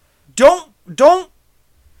don't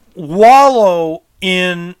wallow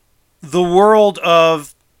in the world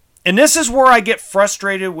of, and this is where I get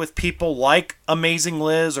frustrated with people like Amazing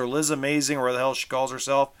Liz or Liz Amazing or whatever the hell she calls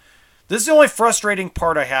herself. This is the only frustrating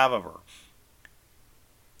part I have of her.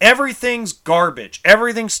 Everything's garbage.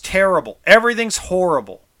 Everything's terrible. Everything's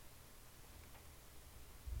horrible.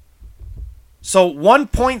 So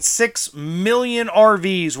 1.6 million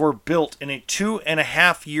RVs were built in a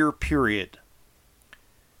 2.5-year period.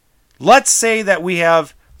 Let's say that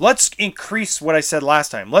let's increase what I said last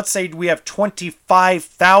time. Let's say we have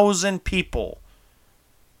 25,000 people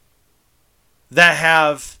that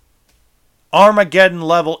have Armageddon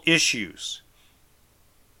level issues.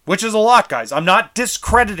 Which is a lot, guys. I'm not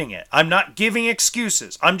discrediting it. I'm not giving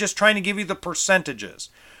excuses. I'm just trying to give you the percentages.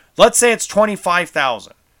 Let's say it's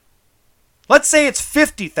 25,000. Let's say it's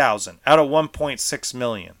 50,000 out of 1.6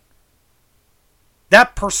 million.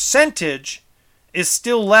 That percentage is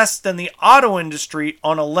still less than the auto industry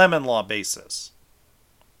on a lemon law basis.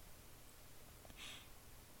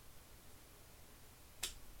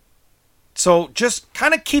 So just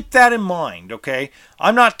kind of keep that in mind, okay?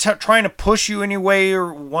 I'm not trying to push you any way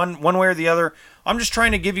or one way or the other. I'm just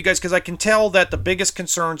trying to give you guys, because I can tell that the biggest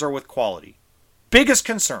concerns are with quality. Biggest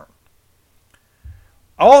concern.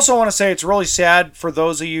 I also want to say it's really sad for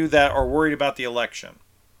those of you that are worried about the election.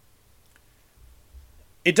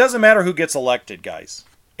 It doesn't matter who gets elected, guys.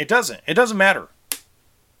 It doesn't. It doesn't matter.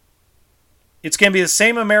 It's going to be the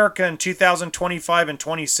same America in 2025 and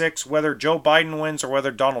 26, whether Joe Biden wins or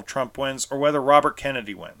whether Donald Trump wins or whether Robert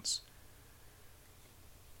Kennedy wins.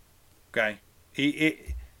 Okay?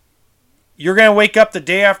 You're going to wake up the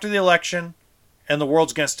day after the election and the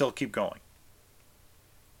world's going to still keep going.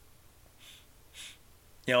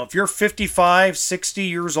 If you're 55, 60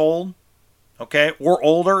 years old, okay, or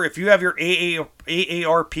older, if you have your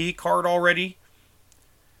AARP card already,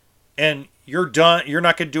 and you're done, you're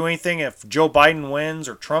not going to do anything if Joe Biden wins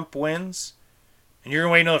or Trump wins, and you're going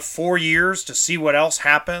to wait another 4 years to see what else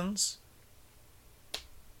happens,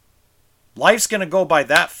 Life's going to go by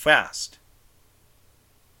that fast.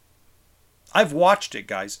 I've watched it,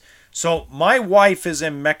 guys. So my wife is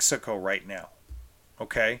in Mexico right now.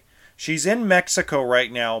 Okay? She's in Mexico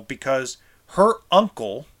right now because her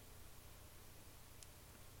uncle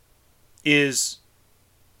is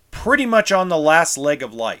pretty much on the last leg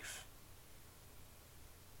of life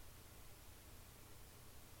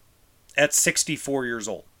at 64 years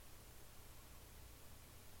old.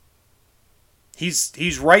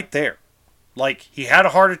 He's right there. Like, he had a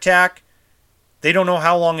heart attack. They don't know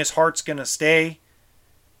how long his heart's going to stay.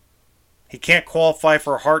 He can't qualify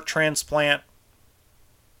for a heart transplant.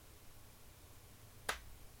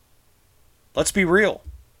 Let's be real.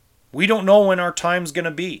 We don't know when our time's going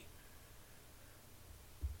to be.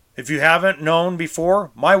 If you haven't known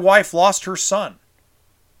before, my wife lost her son.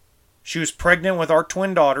 She was pregnant with our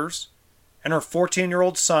twin daughters, and her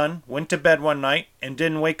 14-year-old son went to bed one night and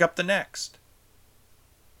didn't wake up the next.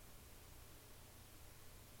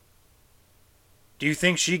 Do you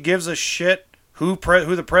think she gives a shit who the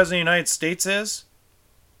President of the United States is?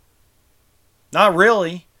 Not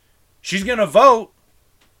really. She's going to vote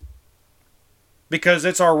because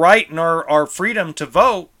it's our right and our freedom to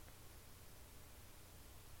vote.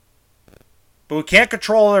 But we can't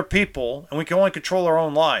control other people, and we can only control our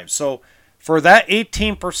own lives. So for that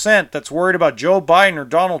 18% that's worried about Joe Biden or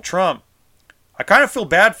Donald Trump, I kind of feel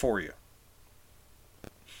bad for you.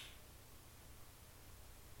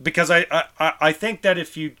 Because I think that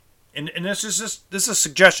if you, and this is a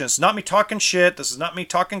suggestion. It's not me talking shit. This is not me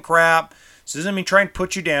talking crap. This isn't me trying to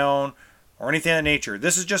put you down or anything of that nature.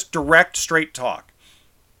 This is just direct, straight talk.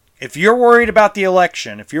 If you're worried about the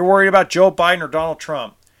election, if you're worried about Joe Biden or Donald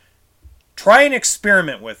Trump, try an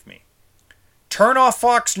experiment with me. Turn off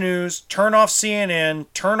Fox News, turn off CNN,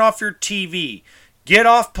 turn off your TV. Get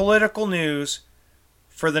off political news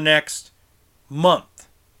for the next month.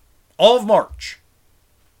 All of March.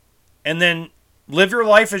 And then live your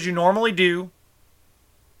life as you normally do.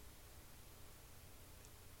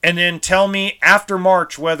 And then tell me after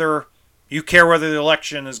March whether you care whether the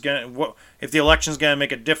election is going to, if the election is going to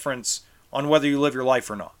make a difference on whether you live your life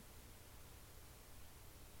or not.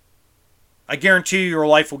 I guarantee you your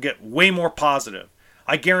life will get way more positive.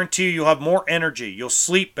 I guarantee you you'll have more energy. You'll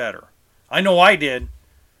sleep better. I know I did.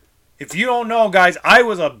 If you don't know, guys, I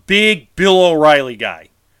was a big Bill O'Reilly guy.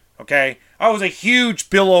 Okay? I was a huge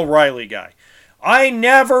Bill O'Reilly guy. I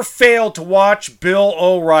never failed to watch Bill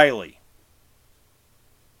O'Reilly.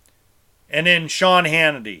 And then Sean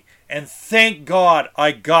Hannity. And thank God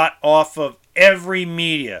I got off of every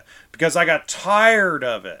media because I got tired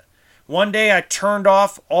of it. One day I turned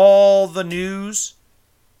off all the news.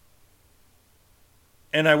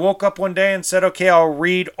 And I woke up one day and said, okay, I'll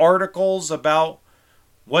read articles about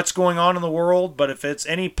what's going on in the world, but if it's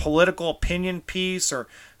any political opinion piece or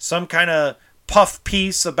some kind of puff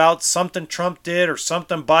piece about something Trump did or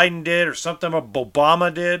something Biden did or something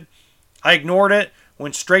Obama did, I ignored it,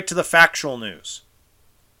 went straight to the factual news.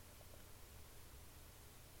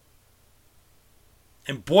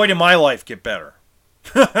 And boy, did my life get better.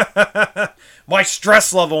 My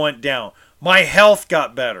stress level went down. My health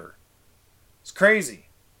got better. It's crazy.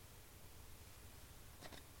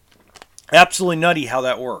 Absolutely nutty how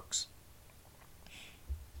that works.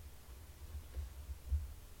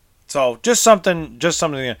 So just something.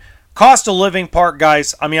 Cost of living part,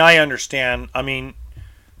 guys. I mean, I understand. I mean,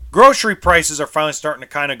 grocery prices are finally starting to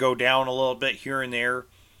kind of go down a little bit here and there.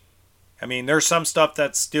 I mean, there's some stuff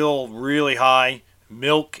that's still really high.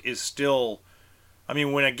 Milk is still, I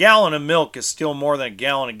mean, when a gallon of milk is still more than a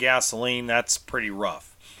gallon of gasoline, that's pretty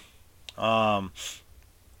rough. God,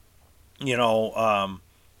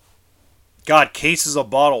 cases of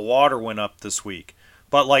bottled water went up this week.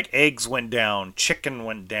 But like eggs went down, chicken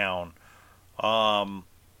went down. God,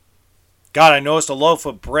 I noticed a loaf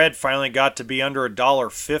of bread finally got to be under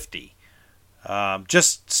 $1.50.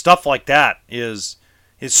 Just stuff like that is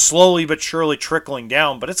slowly but surely trickling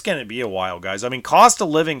down, but it's going to be a while, guys. I mean, cost of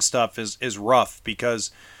living stuff is rough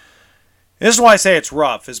because, this is why I say it's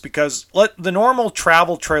rough, is because the normal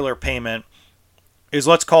travel trailer payment is,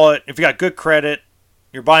 let's call it, if you got good credit,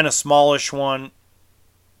 you're buying a smallish one,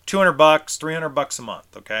 $200, $300 a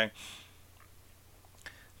month, okay?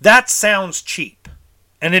 That sounds cheap,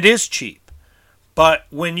 and it is cheap. But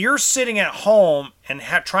when you're sitting at home and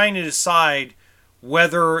trying to decide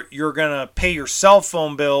whether you're going to pay your cell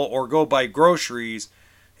phone bill or go buy groceries,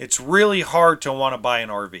 it's really hard to want to buy an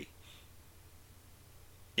RV.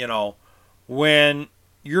 You know, when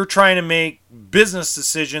you're trying to make business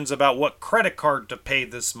decisions about what credit card to pay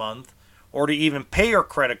this month, or to even pay your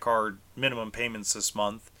credit card minimum payments this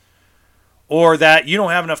month, or that you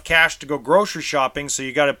don't have enough cash to go grocery shopping, so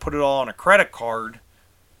you got to put it all on a credit card.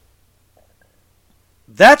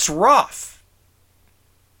 That's rough.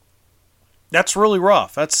 That's really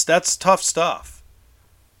rough. That's tough stuff.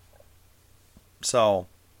 So,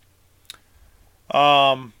 we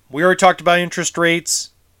already talked about interest rates.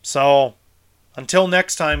 So, until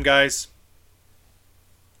next time, guys,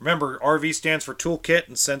 remember, RV stands for toolkit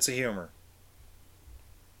and sense of humor.